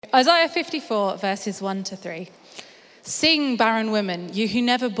Isaiah 54, verses 1 to 3. Sing, barren women, you who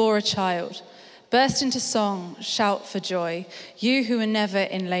never bore a child. Burst into song, shout for joy, you who were never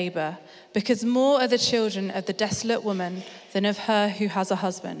in labor, because more are the children of the desolate woman than of her who has a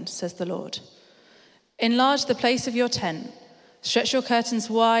husband, says the Lord. Enlarge the place of your tent. Stretch your curtains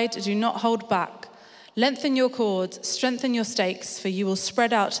wide, do not hold back. Lengthen your cords, strengthen your stakes, for you will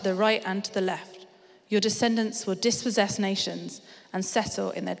spread out to the right and to the left. Your descendants will dispossess nations and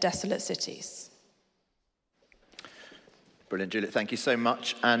settle in their desolate cities. Brilliant, Juliet. Thank you so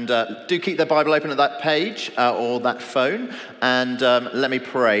much. And do keep the Bible open at that page or that phone. And let me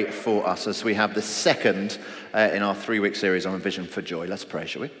pray for us as we have the second in our 3-week series on Vision for Joy. Let's pray,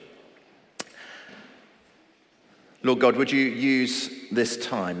 shall we? Lord God, would you use this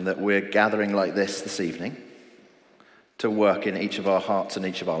time that we're gathering like this evening to work in each of our hearts and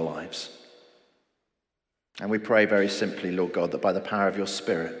each of our lives? And we pray very simply, Lord God, that by the power of your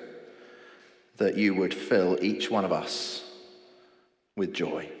Spirit, that you would fill each one of us with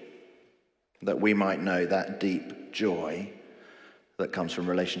joy, that we might know that deep joy that comes from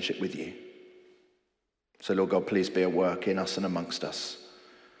relationship with you. So, Lord God, please be at work in us and amongst us.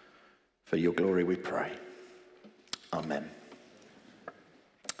 For your glory we pray. Amen.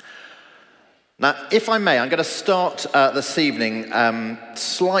 Now, if I may, I'm going to start this evening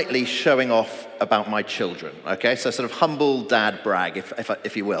slightly showing off about my children, okay? So sort of humble dad brag,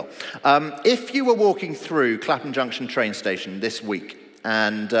 if you will. If you were walking through Clapham Junction train station this week,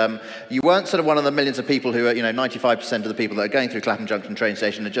 and you weren't sort of one of the millions of people who are, 95% of the people that are going through Clapham Junction train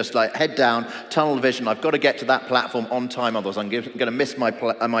station are just like, head down, tunnel vision, I've got to get to that platform on time, otherwise I'm going to miss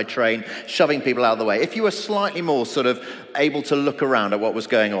my train, shoving people out of the way. If you were slightly more sort of able to look around at what was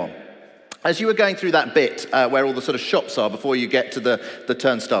going on, as you were going through that bit where all the sort of shops are before you get to the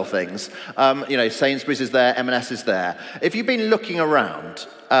turnstile things, Sainsbury's is there, M&S is there. If you've been looking around,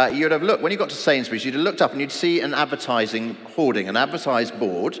 you'd have looked, when you got to Sainsbury's, you'd have looked up and you'd see an advertising hoarding, an advertised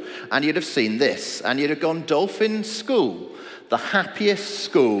board, and you'd have seen this, and you'd have gone, Dolphin School, the happiest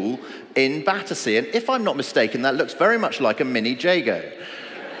school in Battersea. And if I'm not mistaken, that looks very much like a mini Jago.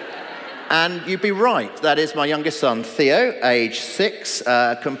 And you'd be right, that is my youngest son, Theo, age 6,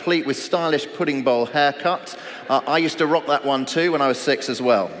 complete with stylish pudding bowl haircut. I used to rock that one too when I was 6 as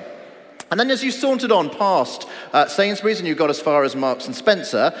well. And then as you sauntered on past Sainsbury's and you got as far as Marks and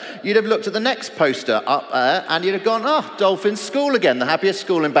Spencer, you'd have looked at the next poster up there and you'd have gone, Dolphin School again, the happiest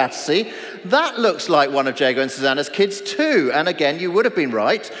school in Battersea. That looks like one of Jago and Susanna's kids too. And again, you would have been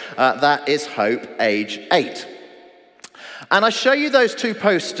right. That is Hope, age 8. And I show you those two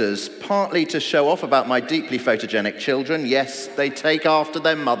posters partly to show off about my deeply photogenic children. Yes, they take after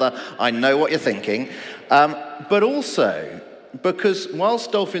their mother. I know what you're thinking. But also because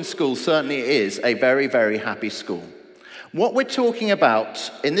whilst Dolphin School certainly is a very, very happy school, what we're talking about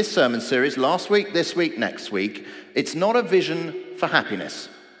in this sermon series, last week, this week, next week, it's not a vision for happiness,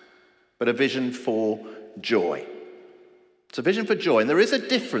 but a vision for joy. It's a vision for joy. And there is a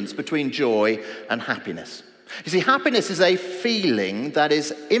difference between joy and happiness. You see, happiness is a feeling that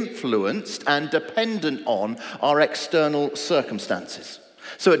is influenced and dependent on our external circumstances.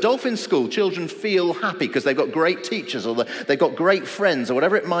 So at Dolphin School, children feel happy because they've got great teachers or they've got great friends or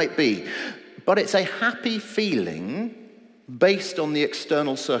whatever it might be. But it's a happy feeling based on the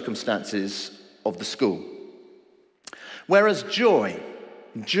external circumstances of the school. Whereas joy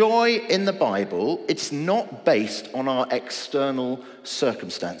in the Bible, it's not based on our external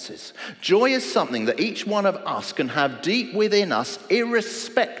circumstances. Joy is something that each one of us can have deep within us,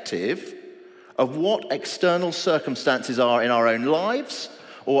 irrespective of what external circumstances are in our own lives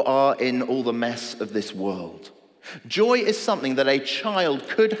or are in all the mess of this world. Joy is something that a child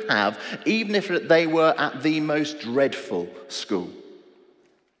could have even if they were at the most dreadful school.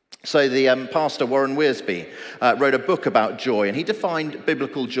 So the pastor, Warren Wiersbe, wrote a book about joy, and he defined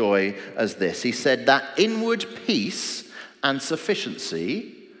biblical joy as this. He said, that inward peace and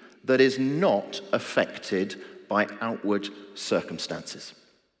sufficiency that is not affected by outward circumstances.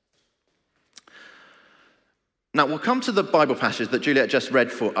 Now, we'll come to the Bible passage that Juliet just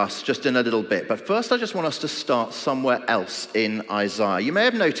read for us just in a little bit. But first, I just want us to start somewhere else in Isaiah. You may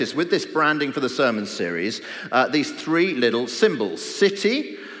have noticed with this branding for the sermon series, these 3 little symbols: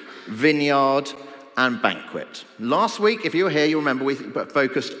 city, vineyard, and banquet. Last week, if you were here, you remember we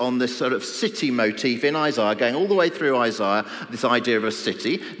focused on this sort of city motif in Isaiah, going all the way through Isaiah, this idea of a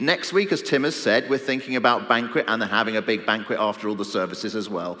city. Next week, as Tim has said, we're thinking about banquet and then having a big banquet after all the services as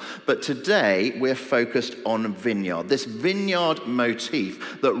well. But today, we're focused on vineyard, this vineyard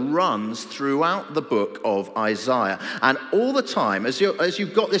motif that runs throughout the book of Isaiah. And all the time, as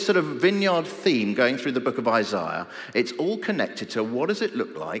you've got this sort of vineyard theme going through the book of Isaiah, it's all connected to what does it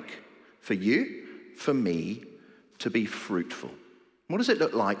look like for you, for me, to be fruitful. What does it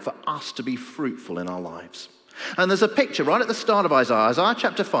look like for us to be fruitful in our lives? And there's a picture right at the start of Isaiah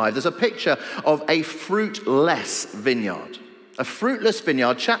chapter 5, there's a picture of a fruitless vineyard. A fruitless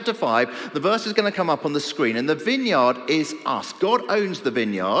vineyard, chapter 5, the verse is going to come up on the screen, and the vineyard is us. God owns the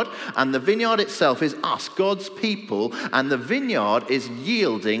vineyard, and the vineyard itself is us, God's people, and the vineyard is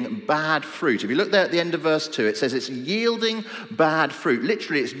yielding bad fruit. If you look there at the end of verse 2, it says it's yielding bad fruit.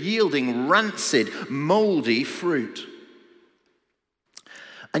 Literally, it's yielding rancid, moldy fruit.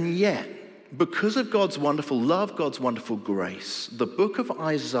 And yet, because of God's wonderful love, God's wonderful grace, the book of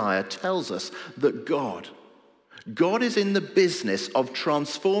Isaiah tells us that God is in the business of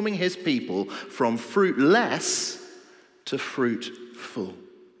transforming his people from fruitless to fruitful.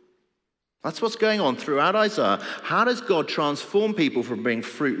 That's what's going on throughout Isaiah. How does God transform people from being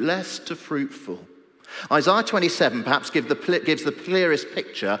fruitless to fruitful? Isaiah 27 perhaps gives the clearest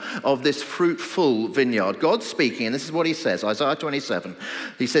picture of this fruitful vineyard. God's speaking, and this is what he says, Isaiah 27.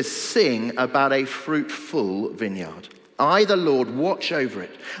 He says, "Sing about a fruitful vineyard. I, the Lord, watch over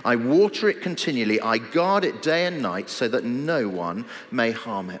it. I water it continually. I guard it day and night so that no one may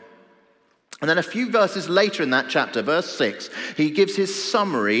harm it." And then a few verses later in that chapter, verse 6, he gives his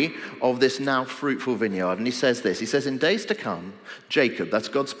summary of this now fruitful vineyard. And he says this, he says, "In days to come, Jacob," that's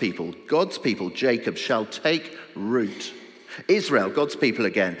God's people, Jacob shall take root. Israel, God's people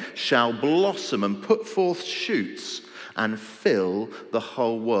again, shall blossom and put forth shoots and fill the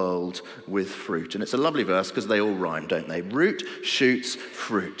whole world with fruit. And it's a lovely verse because they all rhyme, don't they? Root, shoots,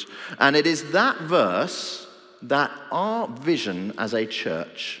 fruit. And it is that verse that our vision as a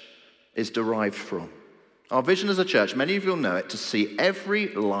church is derived from. Our vision as a church, many of you will know it, to see every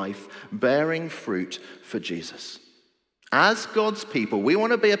life bearing fruit for Jesus. As God's people, we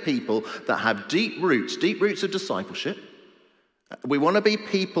want to be a people that have deep roots of discipleship. We want to be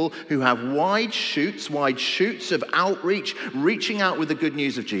people who have wide shoots of outreach, reaching out with the good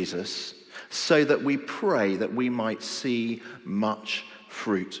news of Jesus, so that we pray that we might see much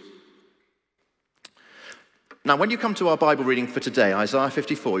fruit. Now, when you come to our Bible reading for today, Isaiah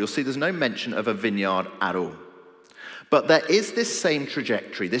 54, you'll see there's no mention of a vineyard at all. But there is this same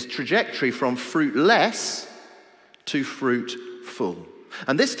trajectory, from fruitless to fruitful.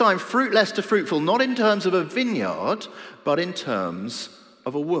 And this time, fruitless to fruitful, not in terms of a vineyard, but in terms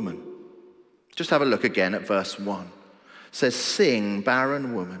of a woman. Just have a look again at verse 1. It says, "Sing,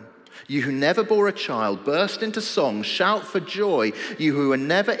 barren woman. You who never bore a child, burst into song, shout for joy, you who are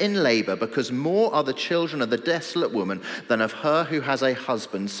never in labor, because more are the children of the desolate woman than of her who has a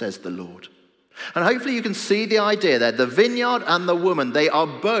husband, says the Lord." And hopefully you can see the idea there. The vineyard and the woman, they are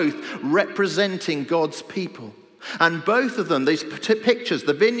both representing God's people. And both of them, these pictures,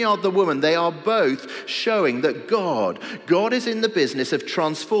 the vineyard, the woman, they are both showing that God is in the business of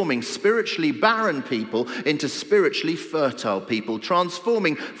transforming spiritually barren people into spiritually fertile people,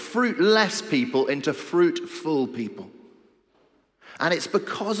 transforming fruitless people into fruitful people. And it's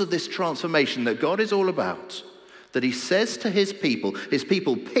because of this transformation that God is all about, that he says to his people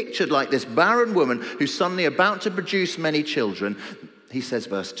pictured like this barren woman who's suddenly about to produce many children, he says,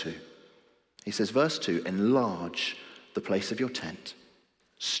 verse 2, "Enlarge the place of your tent.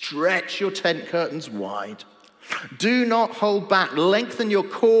 Stretch your tent curtains wide. Do not hold back. Lengthen your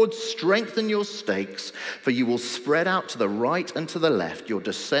cords, strengthen your stakes, for you will spread out to the right and to the left. Your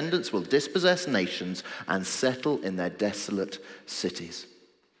descendants will dispossess nations and settle in their desolate cities."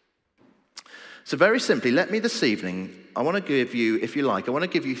 So very simply, let me this evening, I want to give you, if you like,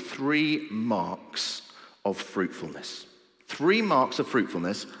 3 marks of fruitfulness. 3 marks of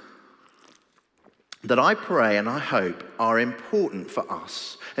fruitfulness that I pray and I hope are important for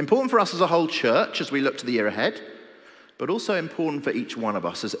us. Important for us as a whole church as we look to the year ahead, but also important for each one of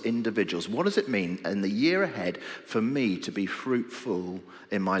us as individuals. What does it mean in the year ahead for me to be fruitful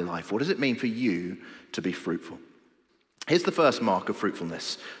in my life? What does it mean for you to be fruitful? Here's the first mark of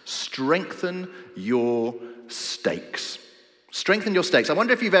fruitfulness. Strengthen your stakes. Strengthen your stakes. I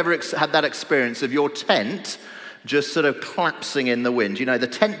wonder if you've ever had that experience of your tent just sort of collapsing in the wind. You know, the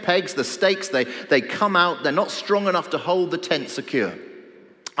tent pegs, the stakes, they come out, they're not strong enough to hold the tent secure.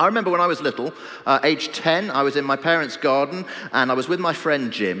 I remember when I was little, age 10, I was in my parents' garden and I was with my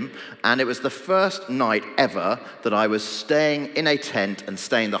friend Jim, and it was the first night ever that I was staying in a tent and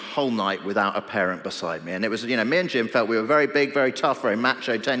staying the whole night without a parent beside me. And it was, me and Jim felt we were very big, very tough, very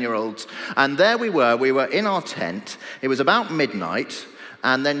macho 10-year-olds. And there we were in our tent. It was about midnight.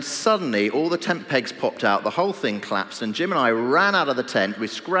 And then suddenly, all the tent pegs popped out, the whole thing collapsed, and Jim and I ran out of the tent, we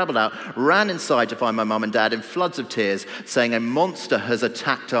scrabbled out, ran inside to find my mum and dad in floods of tears, saying a monster has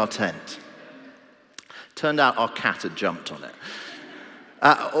attacked our tent. Turned out our cat had jumped on it.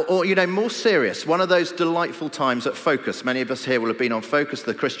 More serious, one of those delightful times at Focus. Many of us here will have been on Focus,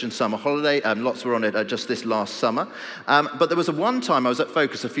 the Christian summer holiday. Lots were on it just this last summer. But there was one time I was at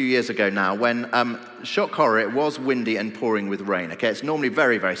Focus a few years ago now when, shock horror, it was windy and pouring with rain. Okay, it's normally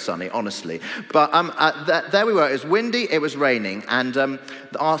very, very sunny, honestly. But there we were. It was windy, it was raining, and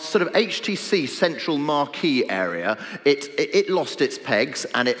our sort of HTC central marquee area, it lost its pegs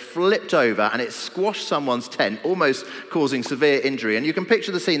and it flipped over and it squashed someone's tent, almost causing severe injury. And you can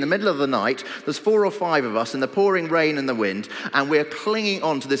picture the scene, the middle of the night, there's 4 or 5 of us in the pouring rain and the wind, and we're clinging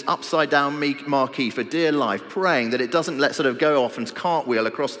on to this upside-down marquee for dear life, praying that it doesn't sort of go off and cartwheel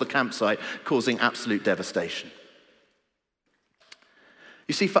across the campsite, causing absolute devastation.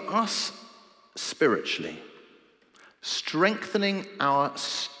 You see, for us, spiritually, strengthening our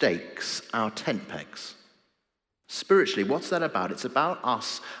stakes, our tent pegs, spiritually, what's that about? It's about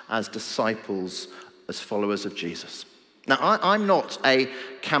us as disciples, as followers of Jesus. Now, I'm not a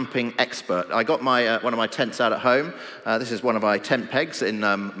camping expert. I got my one of my tents out at home. This is one of my tent pegs in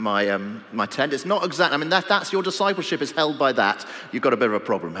my tent. It's not exactly, that's your discipleship is held by that. You've got a bit of a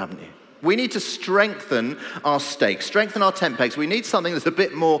problem, haven't you? We need to strengthen our stakes, strengthen our tent pegs. We need something that's a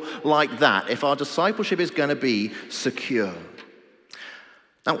bit more like that if our discipleship is going to be secure.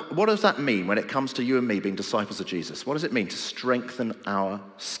 Now, what does that mean when it comes to you and me being disciples of Jesus? What does it mean to strengthen our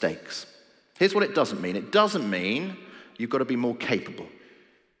stakes? Here's what it doesn't mean. It doesn't mean you've got to be more capable.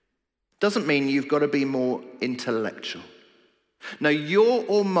 Doesn't mean you've got to be more intellectual. No, your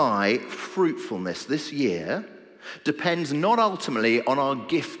or my fruitfulness this year depends not ultimately on our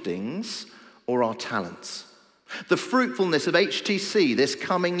giftings or our talents. The fruitfulness of HTC this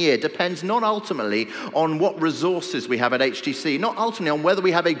coming year depends not ultimately on what resources we have at HTC, not ultimately on whether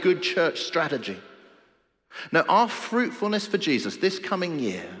we have a good church strategy. No, our fruitfulness for Jesus this coming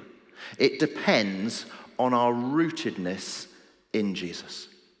year, it depends on our rootedness in Jesus.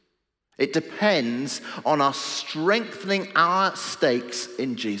 It depends on us strengthening our stakes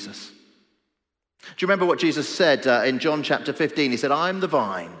in Jesus. Do you remember what Jesus said in John chapter 15? He said, "I am the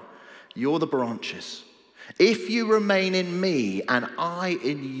vine, you're the branches. If you remain in me and I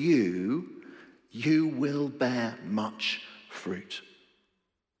in you, you will bear much fruit."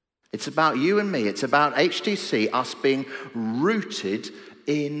 It's about you and me. It's about HTC, us being rooted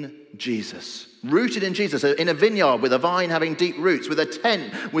in Jesus. Rooted in Jesus, in a vineyard with a vine having deep roots, with a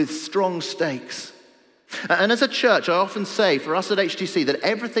tent with strong stakes. And as a church, I often say for us at HTC that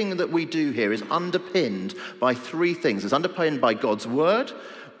everything that we do here is underpinned by 3 things. It's underpinned by God's word,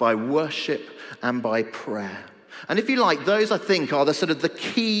 by worship, and by prayer. And if you like, those I think are the sort of the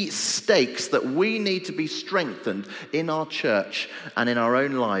key stakes that we need to be strengthened in our church and in our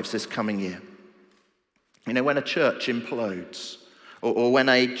own lives this coming year. You know, when a church implodes, or when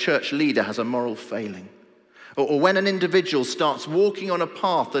a church leader has a moral failing, or when an individual starts walking on a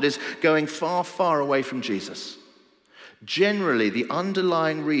path that is going far, far away from Jesus, generally the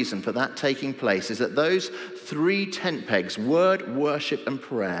underlying reason for that taking place is that those 3 tent pegs, word, worship, and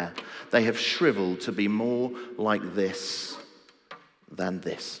prayer, they have shriveled to be more like this than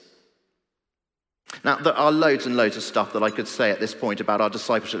this. Now, there are loads and loads of stuff that I could say at this point about our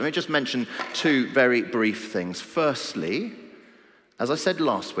discipleship. Let me just mention 2 very brief things. Firstly, as I said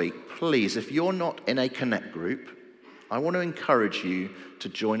last week, please, if you're not in a Connect group, I want to encourage you to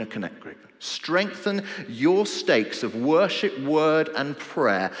join a Connect group. Strengthen your stakes of worship, word, and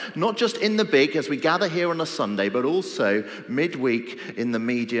prayer, not just in the big as we gather here on a Sunday, but also midweek in the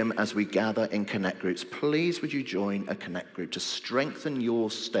medium as we gather in Connect groups. Please, would you join a Connect group to strengthen your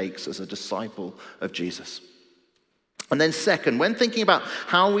stakes as a disciple of Jesus? And then second, when thinking about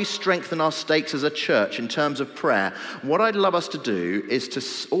how we strengthen our stakes as a church in terms of prayer, what I'd love us to do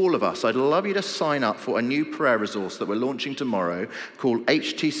is all of us, I'd love you to sign up for a new prayer resource that we're launching tomorrow called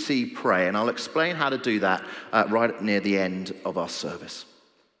HTC Pray, and I'll explain how to do that right near the end of our service.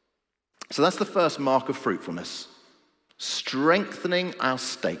 So that's the first mark of fruitfulness. Strengthening our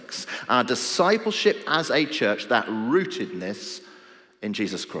stakes, our discipleship as a church, that rootedness in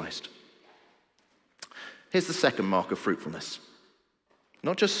Jesus Christ. Here's the second mark of fruitfulness.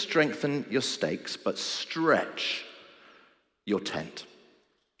 Not just strengthen your stakes, but stretch your tent.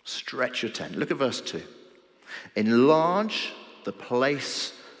 Stretch your tent. Look at verse 2. Enlarge the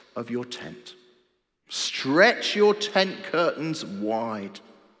place of your tent. Stretch your tent curtains wide.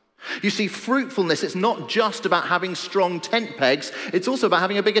 You see, fruitfulness, it's not just about having strong tent pegs, it's also about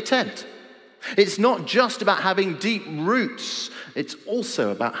having a bigger tent. It's not just about having deep roots, it's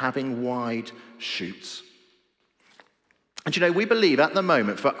also about having wide shoots. And you know, we believe at the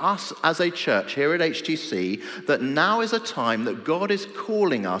moment, for us as a church here at HTC, that now is a time that God is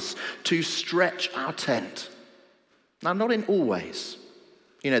calling us to stretch our tent. Now, not in all ways.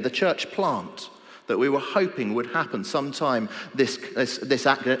 You know, the church plant that we were hoping would happen sometime this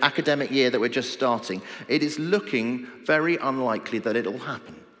academic year that we're just starting, it is looking very unlikely that it'll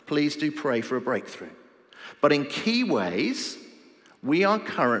happen. Please do pray for a breakthrough. But in key ways, we are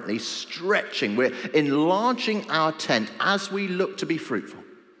currently stretching, we're enlarging our tent as we look to be fruitful,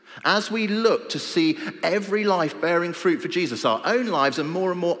 as we look to see every life bearing fruit for Jesus, our own lives and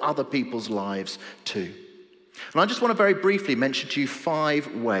more other people's lives too. And I just want to very briefly mention to you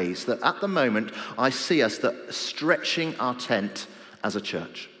 5 ways that at the moment I see us that stretching our tent as a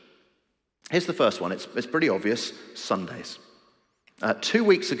church. Here's the first one. It's pretty obvious: Sundays. 2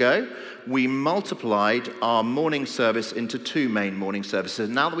 weeks ago, we multiplied our morning service into 2 main morning services.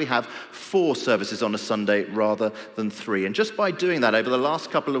 Now that we have 4 services on a Sunday rather than 3. And just by doing that over the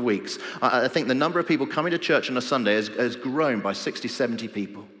last couple of weeks, I think the number of people coming to church on a Sunday has grown by 60, 70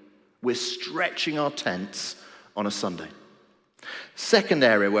 people. We're stretching our tents on a Sunday. Second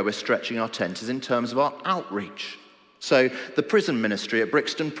area where we're stretching our tent is in terms of our outreach. So the prison ministry at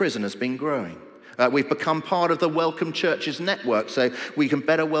Brixton Prison has been growing. We've become part of the Welcome Churches network so we can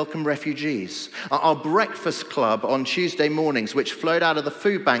better welcome refugees. Our breakfast club on Tuesday mornings, which flowed out of the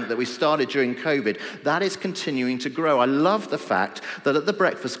food bank that we started during COVID, that is continuing to grow. I love the fact that at the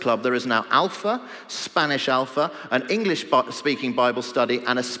breakfast club there is now Alpha, Spanish Alpha, an English-speaking Bible study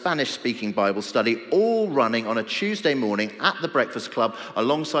and a Spanish-speaking Bible study, all running on a Tuesday morning at the breakfast club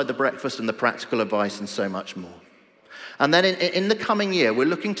alongside the breakfast and the practical advice and so much more. And then in the coming year, we're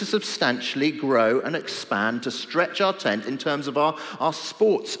looking to substantially grow and expand, to stretch our tent in terms of our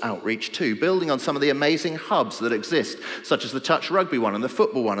sports outreach too, building on some of the amazing hubs that exist, such as the touch rugby one and the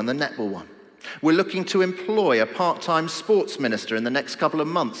football one and the netball one. We're looking to employ a part-time sports minister in the next couple of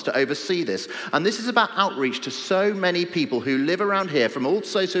months to oversee this. And this is about outreach to so many people who live around here from all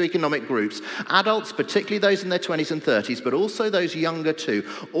socioeconomic groups, adults, particularly those in their 20s and 30s, but also those younger too,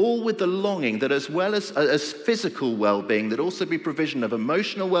 all with the longing that as well as physical well-being, that also be provision of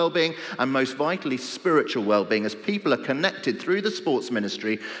emotional well-being and most vitally spiritual well-being as people are connected through the sports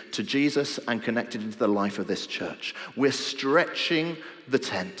ministry to Jesus and connected into the life of this church. We're stretching the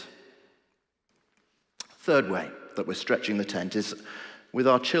tent. Third way that we're stretching the tent is with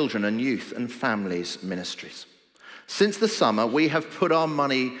our children and youth and families ministries. Since the summer, we have put our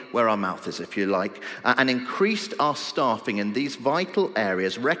money where our mouth is, if you like, and increased our staffing in these vital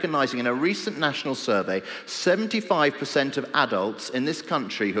areas, recognizing in a recent national survey, 75% of adults in this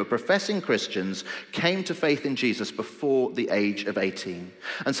country who are professing Christians came to faith in Jesus before the age of 18.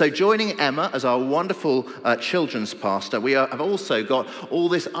 And so joining Emma as our wonderful children's pastor, we have also got all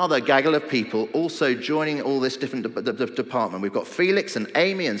this other gaggle of people also joining all this different department. We've got Felix and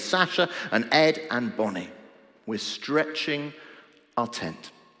Amy and Sasha and Ed and Bonnie. We're stretching our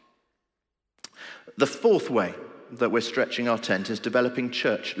tent. The fourth way that we're stretching our tent is developing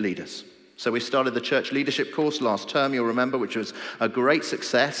church leaders. So we started the church leadership course last term, you'll remember, which was a great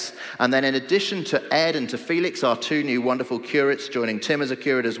success. And then in addition to Ed and to Felix, our 2 new wonderful curates, joining Tim as a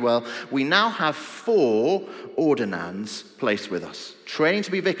curate as well, we now have 4 ordinands placed with us, training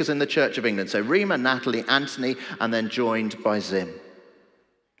to be vicars in the Church of England. So Rima, Natalie, Anthony, and then joined by Zim.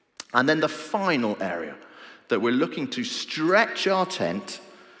 And then the final area that we're looking to stretch our tent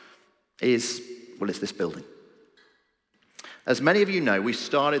is this building. As many of you know, we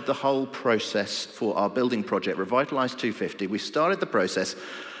started the whole process for our building project, Revitalize 250. We started the process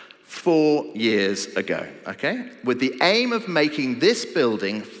 4 years ago, okay? With the aim of making this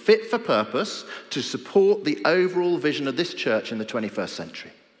building fit for purpose to support the overall vision of this church in the 21st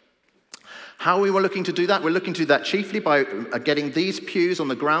century. How we were looking to do that? We're looking to do that chiefly by getting these pews on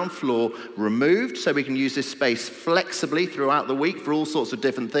the ground floor removed so we can use this space flexibly throughout the week for all sorts of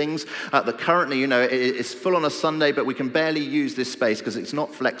different things. That currently, it's full on a Sunday, but we can barely use this space because it's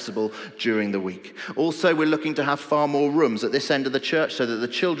not flexible during the week. Also, we're looking to have far more rooms at this end of the church so that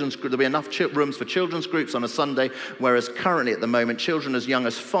there'll be enough rooms for children's groups on a Sunday, whereas currently at the moment, children as young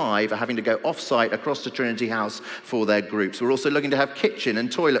as 5 are having to go off-site across to Trinity House for their groups. We're also looking to have kitchen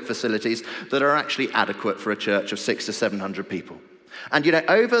and toilet facilities that are actually adequate for a church of 600 to 700 people. And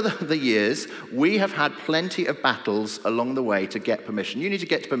over the years, we have had plenty of battles along the way to get permission. You need to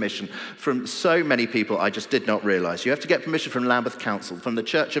get permission from so many people I just did not realise. You have to get permission from Lambeth Council, from the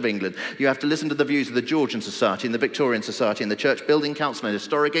Church of England. You have to listen to the views of the Georgian Society and the Victorian Society and the Church Building Council and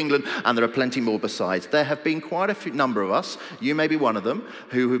Historic England, and there are plenty more besides. There have been quite a number of us, you may be one of them,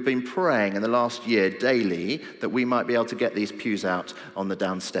 who have been praying in the last year daily that we might be able to get these pews out on the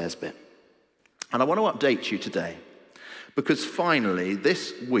downstairs bit. And I want to update you today, because finally,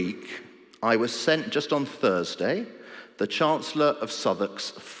 this week, I was sent just on Thursday, the Chancellor of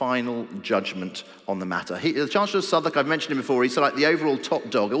Southwark's final judgment on the matter. The Chancellor of Southwark, I've mentioned him before, he's like the overall top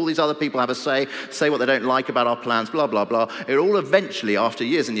dog. All these other people have a say what they don't like about our plans, blah, blah, blah. It all eventually, after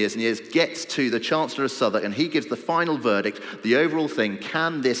years and years and years, gets to the Chancellor of Southwark, and he gives the final verdict, the overall thing.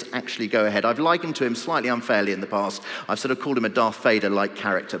 Can this actually go ahead? I've likened to him slightly unfairly in the past. I've sort of called him a Darth Vader-like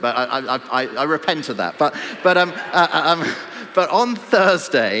character, but I repent of that. But on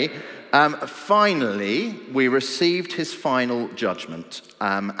Thursday, finally, we received his final judgment.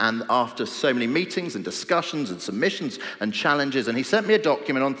 And after so many meetings and discussions and submissions and challenges, and he sent me a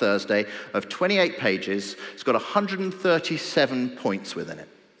document on Thursday of 28 pages. It's got 137 points within it.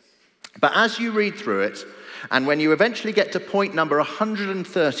 But as you read through it, and when you eventually get to point number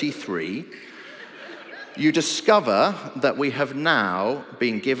 133, you discover that we have now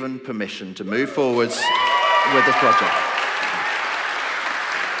been given permission to move forwards with this project.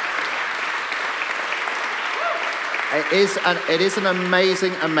 It is an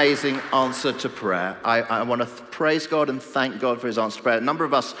amazing, amazing answer to prayer. I want to praise God and thank God for his answer to prayer. A number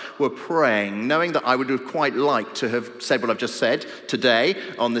of us were praying, knowing that I would have quite liked to have said what I've just said today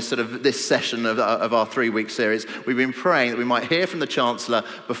on this session of our 3-week series. We've been praying that we might hear from the Chancellor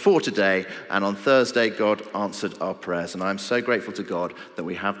before today, and on Thursday, God answered our prayers. And I'm so grateful to God that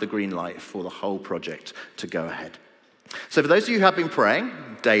we have the green light for the whole project to go ahead. So for those of you who have been praying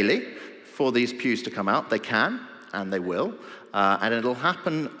daily for these pews to come out, they can. And they will. And it'll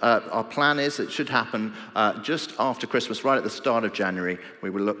happen, our plan is it should happen just after Christmas, right at the start of January. We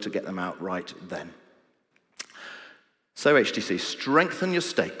will look to get them out right then. So HTC, strengthen your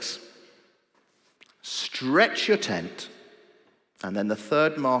stakes, stretch your tent, and then the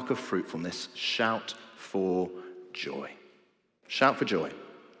third mark of fruitfulness, shout for joy. Shout for joy.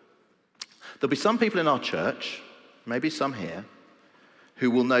 There'll be some people in our church, maybe some here,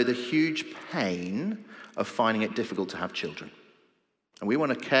 who will know the huge pain of finding it difficult to have children. And we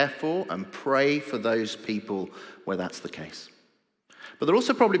want to care for and pray for those people where that's the case. But there'll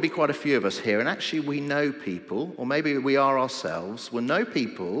also probably be quite a few of us here, and actually we know people, or maybe we are ourselves, we'll know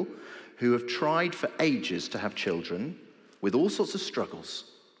people who have tried for ages to have children with all sorts of struggles,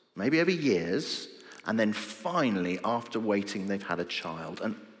 maybe over years, and then finally, after waiting, they've had a child.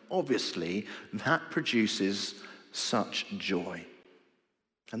 And obviously, that produces such joy.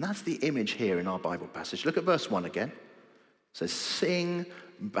 And that's the image here in our Bible passage. Look at verse 1 again. It says, sing,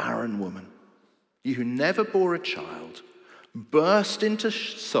 barren woman, you who never bore a child, burst into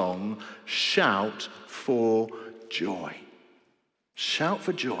song, shout for joy. Shout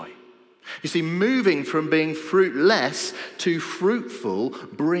for joy. You see, moving from being fruitless to fruitful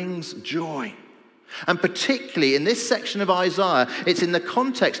brings joy. And particularly in this section of Isaiah, it's in the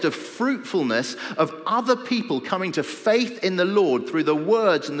context of fruitfulness of other people coming to faith in the Lord through the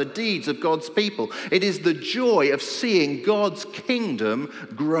words and the deeds of God's people. It is the joy of seeing God's kingdom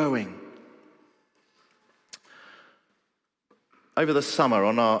growing. Over the summer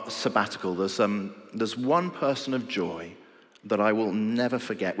on our sabbatical, there's one person of joy that I will never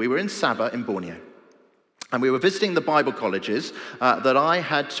forget. We were in Sabah in Borneo. And we were visiting the Bible colleges that I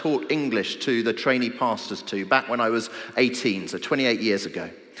had taught English to the trainee pastors to back when I was 18, so 28 years ago.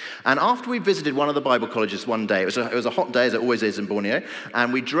 And after we visited one of the Bible colleges one day, it was a hot day, as it always is in Borneo,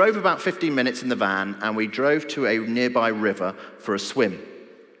 and we drove about 15 minutes in the van, and we drove to a nearby river for a swim.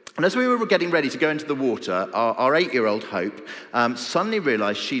 And as we were getting ready to go into the water, our 8-year-old Hope suddenly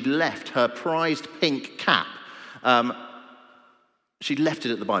realized she'd left her prized pink cap. She'd left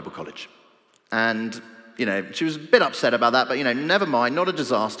it at the Bible college. And she was a bit upset about that, but, never mind, not a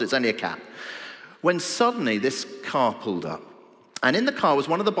disaster, it's only a cap. When suddenly this car pulled up, and in the car was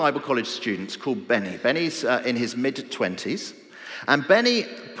one of the Bible college students called Benny. Benny's in his mid-20s, and Benny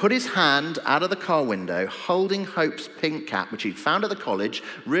put his hand out of the car window, holding Hope's pink cap, which he'd found at the college,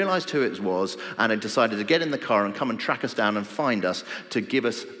 realized who it was, and had decided to get in the car and come and track us down and find us to give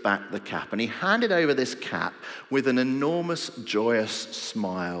us back the cap. And he handed over this cap with an enormous, joyous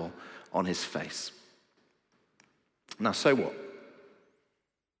smile on his face. Now, so what?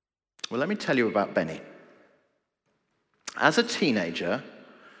 Well, let me tell you about Benny. As a teenager,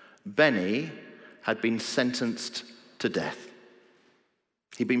 Benny had been sentenced to death.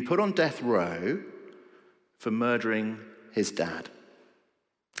 He'd been put on death row for murdering his dad.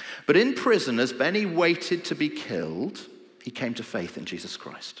 But in prison, as Benny waited to be killed, he came to faith in Jesus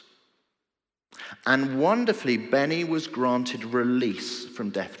Christ. And wonderfully, Benny was granted release from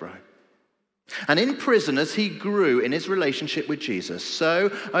death row. And in prison, as he grew in his relationship with Jesus,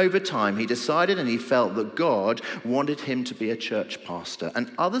 so over time he decided and he felt that God wanted him to be a church pastor,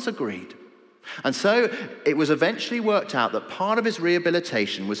 and others agreed. And so it was eventually worked out that part of his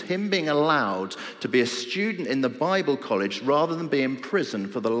rehabilitation was him being allowed to be a student in the Bible college rather than be in prison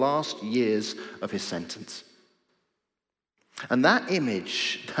for the last years of his sentence. And that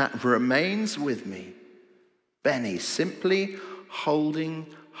image that remains with me, Benny simply holding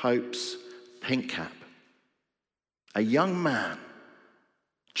Hope's pink cap. A young man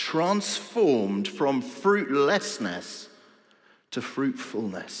transformed from fruitlessness to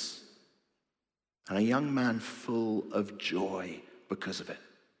fruitfulness. And a young man full of joy because of it.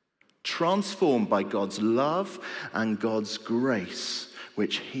 Transformed by God's love and God's grace,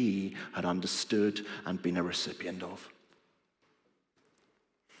 which he had understood and been a recipient of.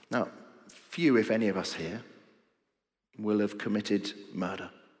 Now, few, if any of us here, will have committed murder.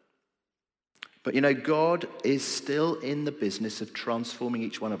 But you know, God is still in the business of transforming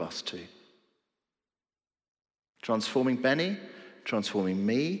each one of us too. Transforming Benny, transforming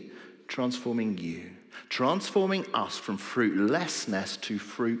me, transforming you. Transforming us from fruitlessness to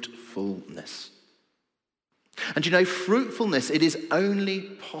fruitfulness. And you know, fruitfulness, it is only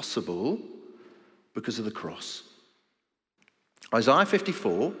possible because of the cross. Isaiah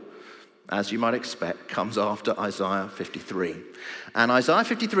 54, as you might expect, comes after Isaiah 53. And Isaiah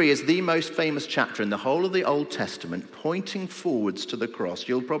 53 is the most famous chapter in the whole of the Old Testament, pointing forwards to the cross.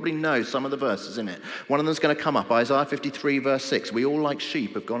 You'll probably know some of the verses in it. One of them is going to come up, Isaiah 53, verse 6. We all like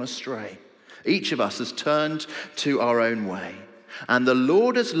sheep have gone astray. Each of us has turned to our own way. And the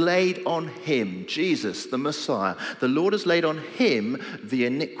Lord has laid on him, Jesus, the Messiah, the Lord has laid on him the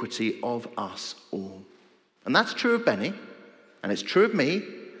iniquity of us all. And that's true of Benny, and it's true of me,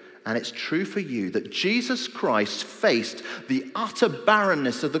 and it's true for you, that Jesus Christ faced the utter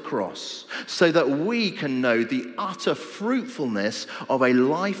barrenness of the cross so that we can know the utter fruitfulness of a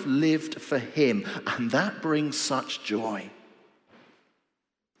life lived for him. And that brings such joy.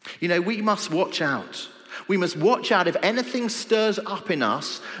 You know, we must watch out. We must watch out if anything stirs up in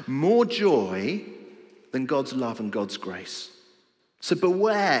us more joy than God's love and God's grace. So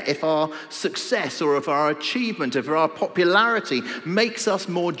beware if our success or if our achievement, if our popularity makes us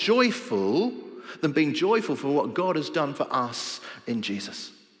more joyful than being joyful for what God has done for us in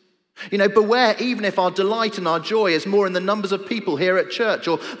Jesus. You know, beware even if our delight and our joy is more in the numbers of people here at church,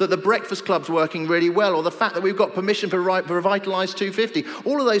 or that the breakfast club's working really well, or the fact that we've got permission for Revitalize 250.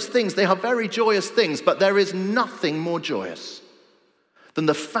 All of those things, they are very joyous things, but there is nothing more joyous than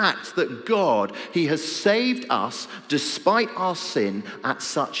the fact that God, he has saved us despite our sin at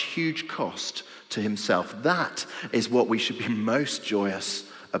such huge cost to himself. That is what we should be most joyous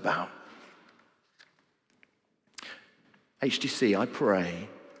about. HTC, I pray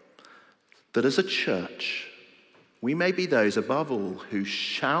that as a church, we may be those above all who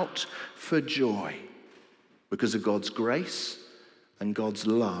shout for joy because of God's grace and God's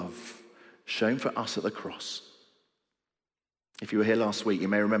love shown for us at the cross. If you were here last week, you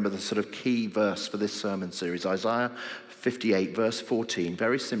may remember the sort of key verse for this sermon series, Isaiah 58, verse 14.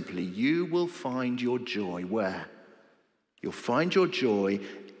 Very simply, you will find your joy where? You'll find your joy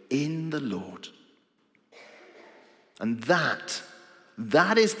in the Lord. And that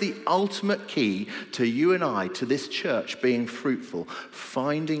is the ultimate key to you and I, to this church being fruitful,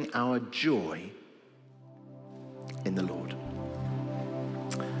 finding our joy in the Lord.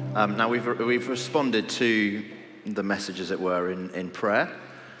 Now we've responded to the message, as it were, in prayer.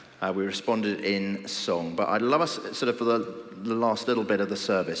 We responded in song, but I'd love us, sort of for the last little bit of the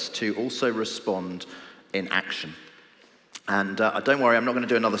service, to also respond in action. And don't worry, I'm not going to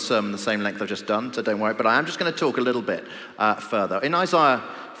do another sermon the same length I've just done, so don't worry, but I am just going to talk a little bit further. In Isaiah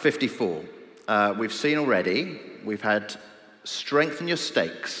 54, we've seen already, we've had strengthen your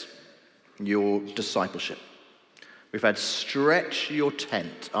stakes, your discipleship. We've had stretch your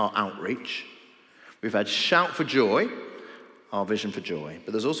tent, our outreach. We've had shout for joy, our vision for joy.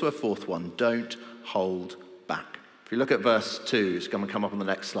 But there's also a fourth one, don't hold back. If you look at verse 2, it's going to come up on the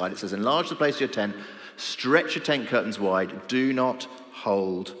next slide. It says, enlarge the place of your tent, stretch your tent curtains wide, do not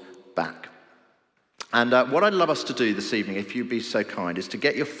hold back. And what I'd love us to do this evening, if you'd be so kind, is to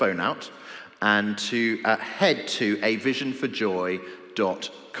get your phone out and to head to avisionforjoy.org.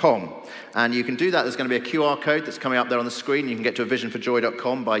 visionforjoy.com. And you can do that. There's going to be a QR code that's coming up there on the screen. You can get to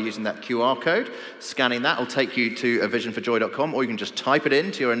visionforjoy.com by using that QR code. Scanning that will take you to visionforjoy.com, or you can just type it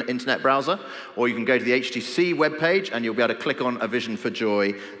into your internet browser, or you can go to the HTC webpage and you'll be able to click on A Vision for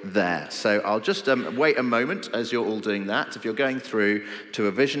Joy there. So I'll just wait a moment as you're all doing that. If you're going through to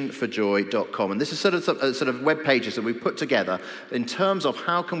visionforjoy.com, and this is sort of web pages that we've put together in terms of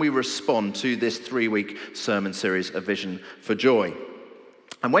how can we respond to this 3-week sermon series, A Vision for Joy.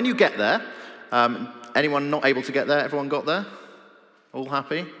 And when you get there, anyone not able to get there? Everyone got there? All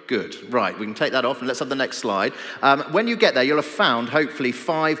happy? Good. Right, we can take that off and let's have the next slide. When you get there, you'll have found, hopefully,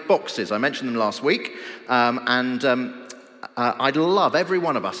 5 boxes. I mentioned them last week. I'd love every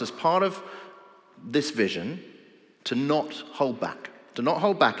one of us, as part of this vision, to not hold back. To not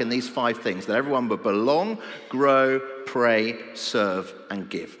hold back in these 5 things, that everyone would belong, grow, pray, serve, and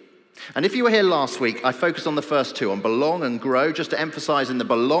give. And if you were here last week, I focused on the first 2, on belong and grow, just to emphasize in the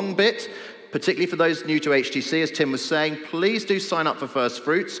belong bit, particularly for those new to HTC, as Tim was saying, please do sign up for First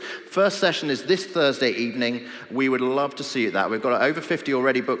Fruits. First session is this Thursday evening. We would love to see you at that. We've got over 50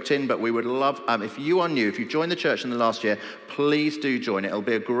 already booked in, but we would love, if you are new, if you joined the church in the last year, please do join it. It'll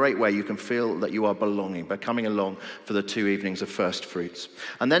be a great way you can feel that you are belonging by coming along for the 2 evenings of First Fruits.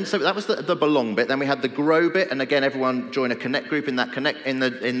 And then, so that was the belong bit. Then we had the grow bit, and again, everyone join a connect group. In that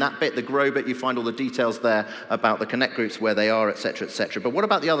bit, the grow bit, you find all the details there about the connect groups, where they are, etc., etc. But what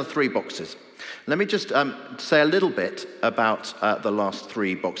about the other 3 boxes? Let me just say a little bit about the last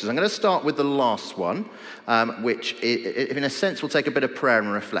 3 boxes. I'm going to start with the last one, which in a sense will take a bit of prayer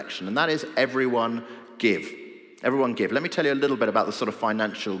and reflection, and that is everyone give. Everyone give. Let me tell you a little bit about the sort of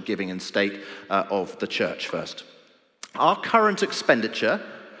financial giving and state of the church first. Our current expenditure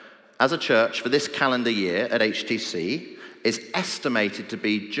as a church for this calendar year at HTC is estimated to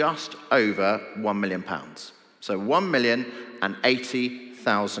be just over £1 million. So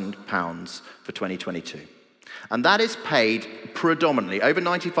 £1,080,000 for 2022. And that is paid predominantly, over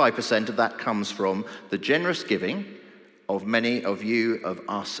 95% of that comes from the generous giving of many of you, of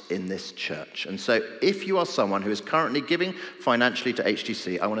us in this church. And so if you are someone who is currently giving financially to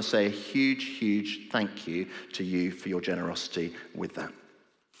HTC, I want to say a huge, huge thank you to you for your generosity with that.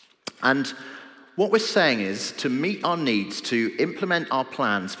 And what we're saying is, to meet our needs, to implement our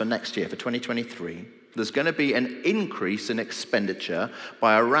plans for next year, for 2023, there's going to be an increase in expenditure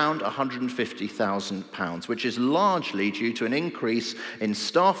by around £150,000, which is largely due to an increase in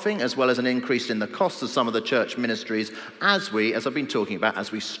staffing, as well as an increase in the cost of some of the church ministries as I've been talking about,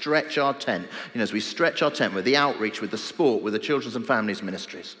 as we stretch our tent, as we stretch our tent with the outreach, with the sport, with the children's and families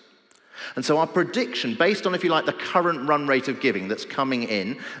ministries. And so our prediction, based on, if you like, the current run rate of giving that's coming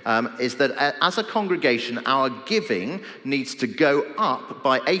in, is that as a congregation, our giving needs to go up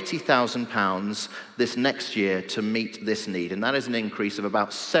by £80,000 this next year to meet this need. And that is an increase of about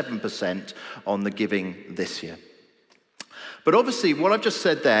 7% on the giving this year. But obviously, what I've just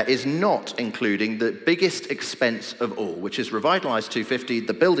said there is not including the biggest expense of all, which is Revitalise 250,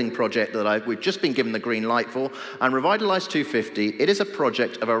 the building project that we've just been given the green light for. And Revitalise 250, it is a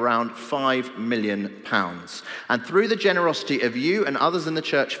project of around £5 million. And through the generosity of you and others in the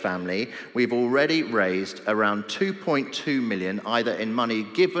church family, we've already raised around 2.2 million, either in money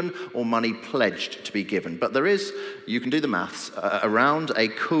given or money pledged to be given. But there is, you can do the maths, around a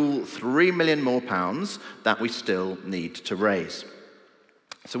cool £3 million more that we still need to raise.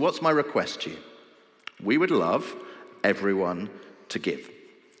 So what's my request to you? We would love everyone to give.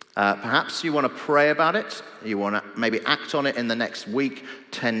 Perhaps you want to pray about it. You want to maybe act on it in the next week,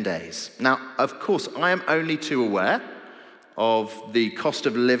 10 days. Now, of course, I am only too aware of the cost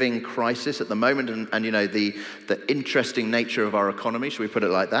of living crisis at the moment and the interesting nature of our economy, should we put it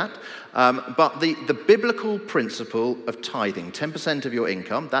like that? But the biblical principle of tithing, 10% of your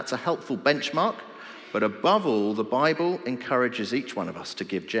income, that's a helpful benchmark. But above all, the Bible encourages each one of us to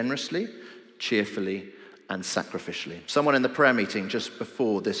give generously, cheerfully, and sacrificially. Someone in the prayer meeting just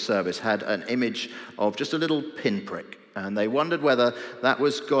before this service had an image of just a little pinprick, and they wondered whether that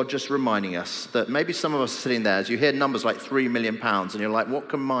was God just reminding us that maybe some of us are sitting there, as you hear numbers like £3 million, and you're like, what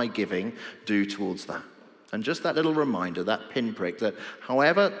can my giving do towards that? And just that little reminder, that pinprick, that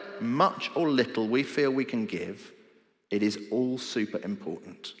however much or little we feel we can give, it is all super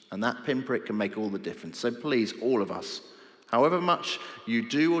important. And that pinprick can make all the difference. So please, all of us, however much you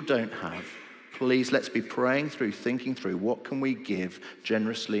do or don't have, please let's be praying through, thinking through, what can we give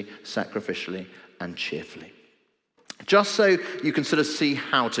generously, sacrificially, and cheerfully? Just so you can sort of see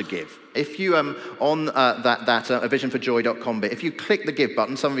how to give. If you on visionforjoy.com bit, if you click the give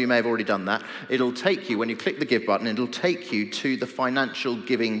button, some of you may have already done that, it'll take you, when you click the give button, it'll take you to the financial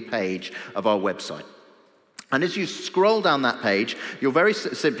giving page of our website. And as you scroll down that page, you'll very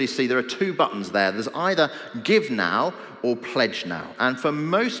simply see there are two buttons there. There's either Give Now or Pledge Now. And for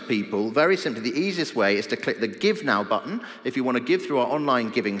most people, very simply, the easiest way is to click the Give Now button if you want to give through our online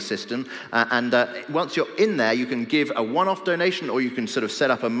giving system. Once you're in there, you can give a one-off donation, or you can sort of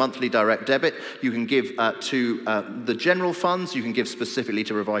set up a monthly direct debit. You can give to the general funds. You can give specifically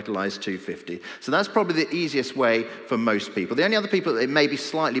to Revitalise 250. So that's probably the easiest way for most people. The only other people that it may be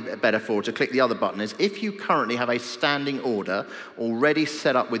slightly better for to click the other button is if you currently have a standing order already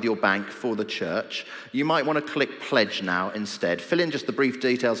set up with your bank for the church, you might want to click Pledge Now instead. Fill in just the brief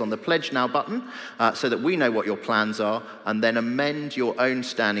details on the Pledge Now button so that we know what your plans are, and then amend your own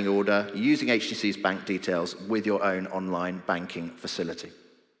standing order using HTC's bank details with your own online banking facility.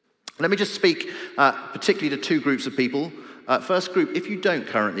 Let me just speak particularly to two groups of people. First group, if you don't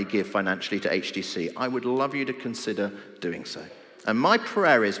currently give financially to HTC, I would love you to consider doing so. And my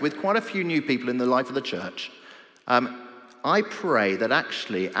prayer is, with quite a few new people in the life of the church, I pray that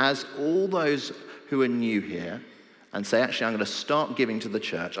actually, as all those who are new here and say, actually, I'm going to start giving to the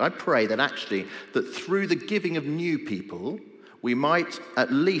church, I pray that actually, that through the giving of new people, we might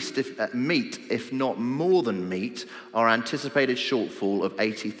at least meet, if not more than meet, our anticipated shortfall of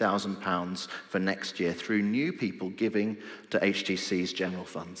 £80,000 for next year through new people giving to HTC's general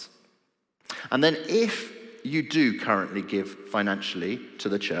funds. And then if you do currently give financially to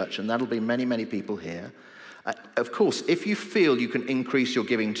the church, and that'll be many, many people here, of course, if you feel you can increase your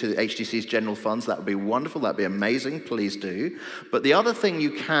giving to HTC's general funds, that would be wonderful, that would be amazing, please do. But the other thing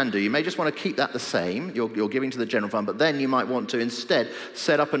you can do, you may just want to keep that the same, you're giving to the general fund, but then you might want to instead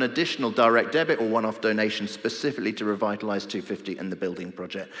set up an additional direct debit or one-off donation specifically to Revitalise 250 and the building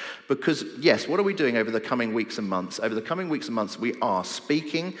project. Because, yes, what are we doing over the coming weeks and months? Over the coming weeks and months, we are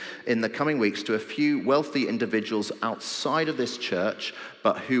speaking in the coming weeks to a few wealthy individuals outside of this church,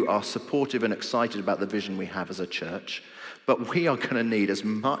 but who are supportive and excited about the vision we have as a church. But we are going to need as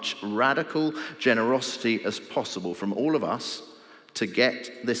much radical generosity as possible from all of us to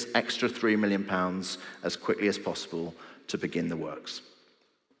get this extra £3 million as quickly as possible to begin the works.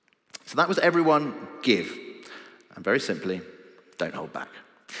 So that was everyone give. And very simply, don't hold back.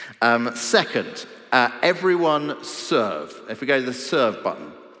 Second, everyone serve. If we go to the serve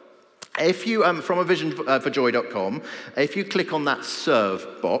button, if you, from avisionforjoy.com, if you click on that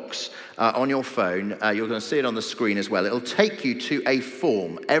serve box on your phone, you're going to see it on the screen as well. It'll take you to a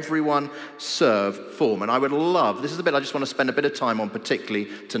form, everyone serve form. And I would love, this is the bit I just want to spend a bit of time on particularly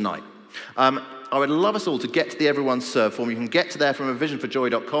tonight. I would love us all to get to the Everyone Serve form. You can get to there from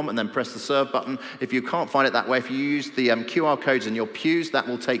avisionforjoy.com and then press the serve button. If you can't find it that way, if you use the QR codes in your pews, that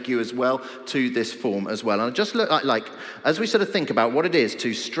will take you as well to this form as well. And just look like, as we sort of think about what it is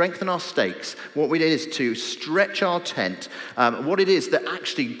to strengthen our stakes, what it is to stretch our tent, what it is that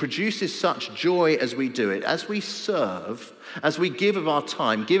actually produces such joy as we do it, as we serve, as we give of our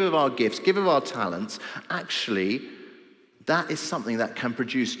time, give of our gifts, give of our talents, actually, that is something that can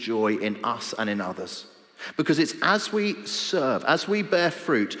produce joy in us and in others. Because it's as we serve, as we bear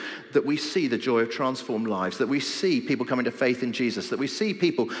fruit, that we see the joy of transformed lives, that we see people coming to faith in Jesus, that we see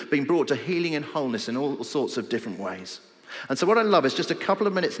people being brought to healing and wholeness in all sorts of different ways. And so what I love is just a couple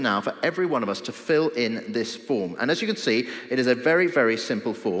of minutes now for every one of us to fill in this form. And as you can see, it is a very, very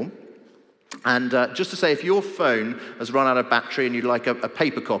simple form. And just to say, if your phone has run out of battery and you'd like a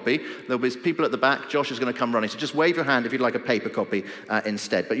paper copy, there'll be people at the back. Josh is going to come running. So just wave your hand if you'd like a paper copy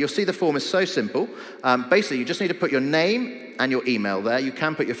instead. But you'll see the form is so simple. Basically, you just need to put your name and your email there. You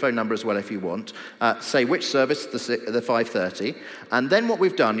can put your phone number as well if you want. Say which service, the 5:30. And then what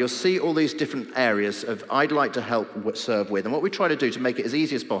we've done, you'll see all these different areas of I'd like to help serve with. And what we try to do to make it as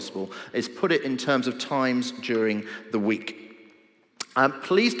easy as possible is put it in terms of times during the week.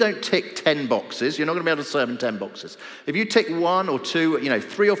 Please don't tick 10 boxes. You're not going to be able to serve in 10 boxes. If you tick 1 or 2,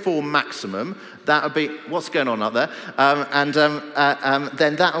 3 or 4 maximum, that would be, what's going on up there?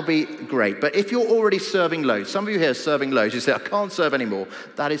 Then that will be great. But if you're already serving loads, some of you here are serving loads, you say, I can't serve anymore.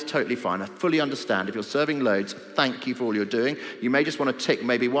 That is totally fine. I fully understand. If you're serving loads, thank you for all you're doing. You may just want to tick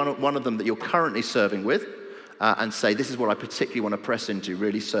maybe one of them that you're currently serving with. And say, this is what I particularly want to press into,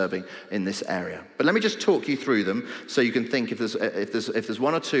 really serving in this area. But let me just talk you through them so you can think if there's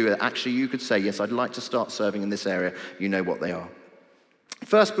one or two that actually you could say, yes, I'd like to start serving in this area, you know what they are.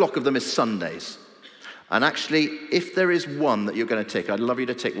 First block of them is Sundays. And actually, if there is one that you're going to tick, I'd love you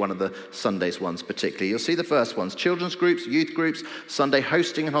to tick one of the Sundays ones particularly. You'll see the first ones: children's groups, youth groups, Sunday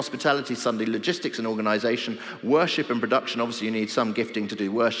hosting and hospitality, Sunday logistics and organization, worship and production. Obviously, you need some gifting to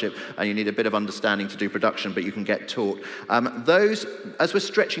do worship, and you need a bit of understanding to do production, but you can get taught. Those, as we're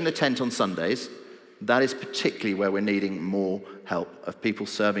stretching the tent on Sundays, That is particularly where we're needing more help of people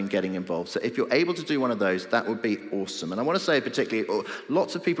serving, getting involved. So if you're able to do one of those, that would be awesome. And I want to say particularly,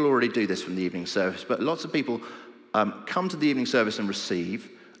 lots of people already do this from the evening service, but lots of people come to the evening service and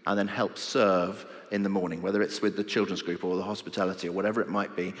receive, and then help serve in the morning, whether it's with the children's group or the hospitality or whatever it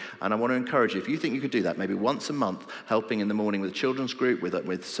might be. And I want to encourage you, if you think you could do that, maybe once a month, helping in the morning with the children's group,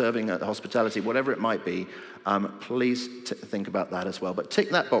 with serving at the hospitality, whatever it might be, please think about that as well. But tick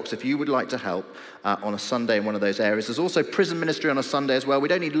that box if you would like to help on a Sunday in one of those areas. There's also prison ministry on a Sunday as well. We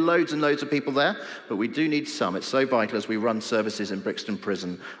don't need loads and loads of people there, but we do need some. It's so vital as we run services in Brixton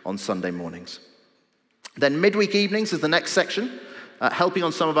Prison on Sunday mornings. Then midweek evenings is the next section. Helping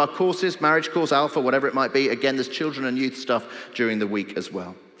on some of our courses, marriage course, Alpha, whatever it might be. Again, there's children and youth stuff during the week as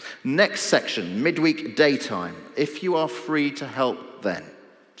well. Next section, midweek daytime. If you are free to help then.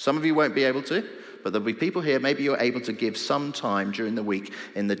 Some of you won't be able to, but there'll be people here, maybe you're able to give some time during the week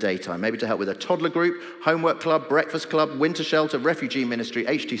in the daytime. Maybe to help with a toddler group, homework club, breakfast club, winter shelter, refugee ministry,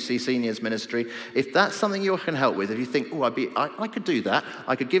 HTC seniors ministry. If that's something you can help with, if you think, oh, I could do that,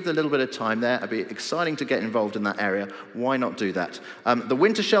 I could give a little bit of time there, it'd be exciting to get involved in that area, why not do that? The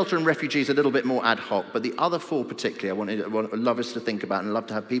winter shelter and refugees a little bit more ad hoc, but the other four particularly, I would love us to think about and love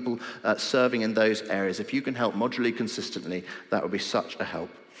to have people serving in those areas. If you can help modularly, consistently, that would be such a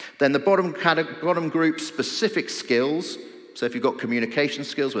help. Then the bottom group, specific skills. So if you've got communication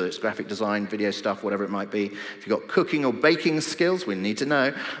skills, whether it's graphic design, video stuff, whatever it might be. If you've got cooking or baking skills, we need to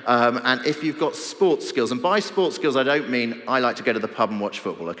know. And if you've got sports skills, and by sports skills, I don't mean I like to go to the pub and watch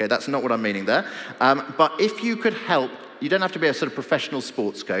football, okay? That's not what I'm meaning there. But if you could help, you don't have to be a sort of professional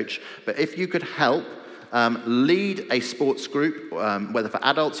sports coach, but if you could help lead a sports group, whether for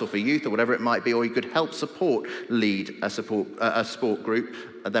adults or for youth or whatever it might be, or you could help lead a sport group,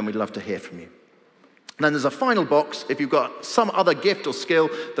 then we'd love to hear from you. And then there's a final box if you've got some other gift or skill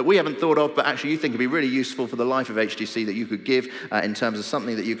that we haven't thought of, but actually you think would be really useful for the life of HTC that you could give in terms of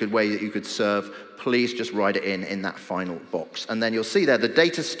something that you could serve. Please just write it in that final box. And then you'll see there the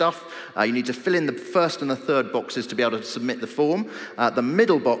data stuff. You need to fill in the first and the third boxes to be able to submit the form. The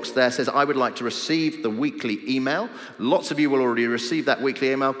middle box there says, I would like to receive the weekly email. Lots of you will already receive that weekly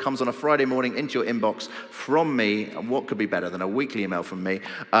email. Comes on a Friday morning into your inbox from me. What could be better than a weekly email from me?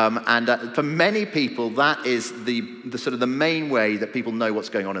 And for many people, that is the sort of the main way that people know what's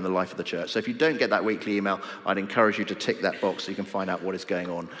going on in the life of the church. So if you don't get that weekly email, I'd encourage you to tick that box so you can find out what is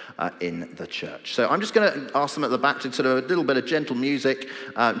going on in the church. So I'm just going to ask them at the back to sort of a little bit of gentle music,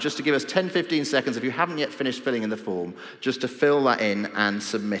 just to give us 10-15 seconds, if you haven't yet finished filling in the form, just to fill that in and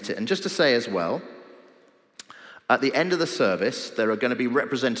submit it. And just to say as well, at the end of the service, there are going to be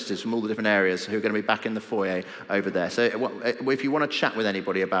representatives from all the different areas who are going to be back in the foyer over there. So if you want to chat with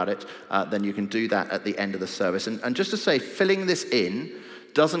anybody about it, then you can do that at the end of the service. And just to say, filling this in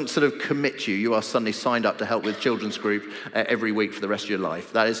doesn't sort of commit you. You are suddenly signed up to help with children's group every week for the rest of your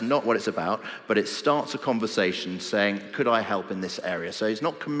life. That is not what it's about, but it starts a conversation saying, could I help in this area? So it's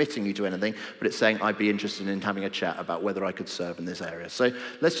not committing you to anything, but it's saying, I'd be interested in having a chat about whether I could serve in this area. So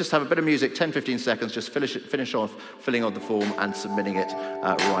let's just have a bit of music, 10-15 seconds, just finish off filling out the form and submitting it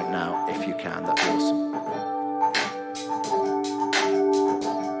right now if you can. That'd be awesome.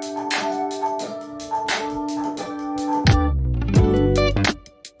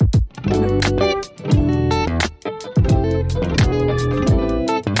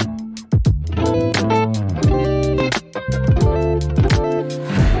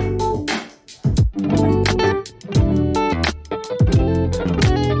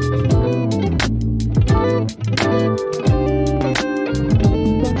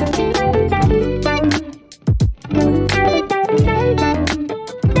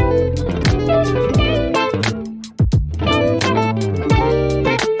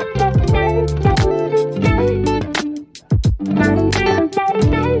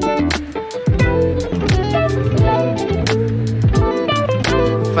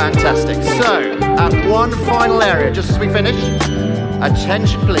 Fantastic. So, one final area, just as we finish.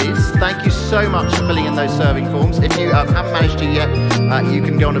 Attention, please. Thank you so much for filling in those serving forms. If you haven't managed to yet, you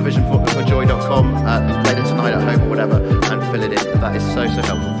can go on to visionforjoy.com later tonight at home or whatever and fill it in. That is so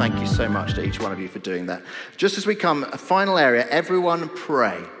helpful. Thank you so much to each one of you for doing that. Just as we come, a final area, everyone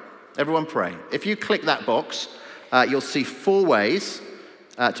pray. Everyone pray. If you click that box, you'll see 4 ways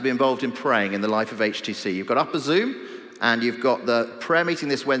to be involved in praying in the life of HTC. You've got Upper Zoom, and you've got the prayer meeting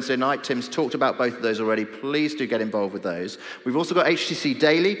this Wednesday night. Tim's talked about both of those already. Please do get involved with those. We've also got HTC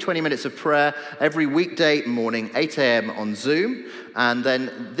Daily, 20 minutes of prayer every weekday morning, 8 a.m. on Zoom. And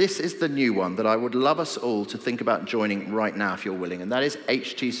then this is the new one that I would love us all to think about joining right now if you're willing, and that is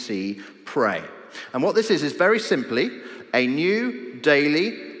HTC Pray. And what this is very simply a new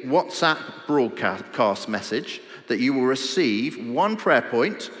daily WhatsApp broadcast message that you will receive one prayer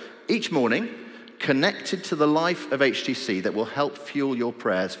point each morning connected to the life of HTC that will help fuel your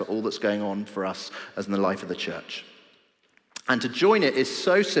prayers for all that's going on for us as in the life of the church. And to join it is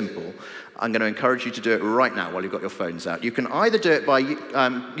so simple. I'm going to encourage you to do it right now while you've got your phones out. You can either do it by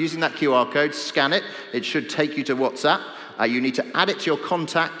using that QR code, scan it. It should take you to WhatsApp. You need to add it to your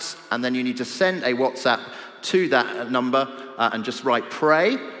contacts, and then you need to send a WhatsApp to that number and just write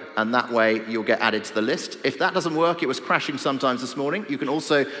pray, and that way you'll get added to the list. If that doesn't work, it was crashing sometimes this morning, you can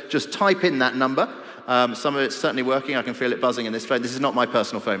also just type in that number. Some of it's certainly working. I can feel it buzzing in this phone. This is not my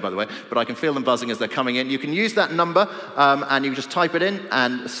personal phone, by the way, but I can feel them buzzing as they're coming in. You can use that number and you can just type it in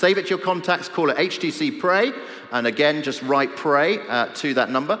and save it to your contacts, call it HTC Pray, and again, just write pray to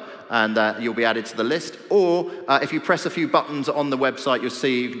that number, and you'll be added to the list. Or if you press a few buttons on the website, you'll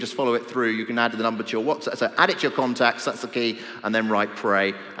see you can just follow it through. You can add the number to your WhatsApp. So add it to your contacts, that's the key, and then write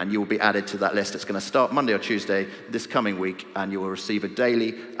pray, and you will be added to that list. It's going to start Monday or Tuesday this coming week, and you will receive a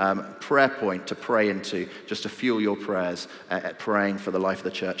daily prayer point to pray into, just to fuel your prayers, praying for the life of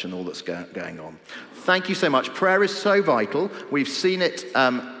the church and all that's going on. Thank you so much. Prayer is so vital. We've seen it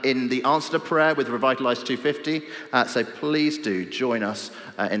in the answer to prayer with Revitalize 250. So please do join us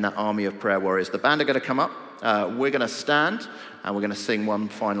in that army of prayer warriors. The band are going to come up. We're going to stand and we're going to sing one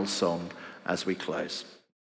final song as we close.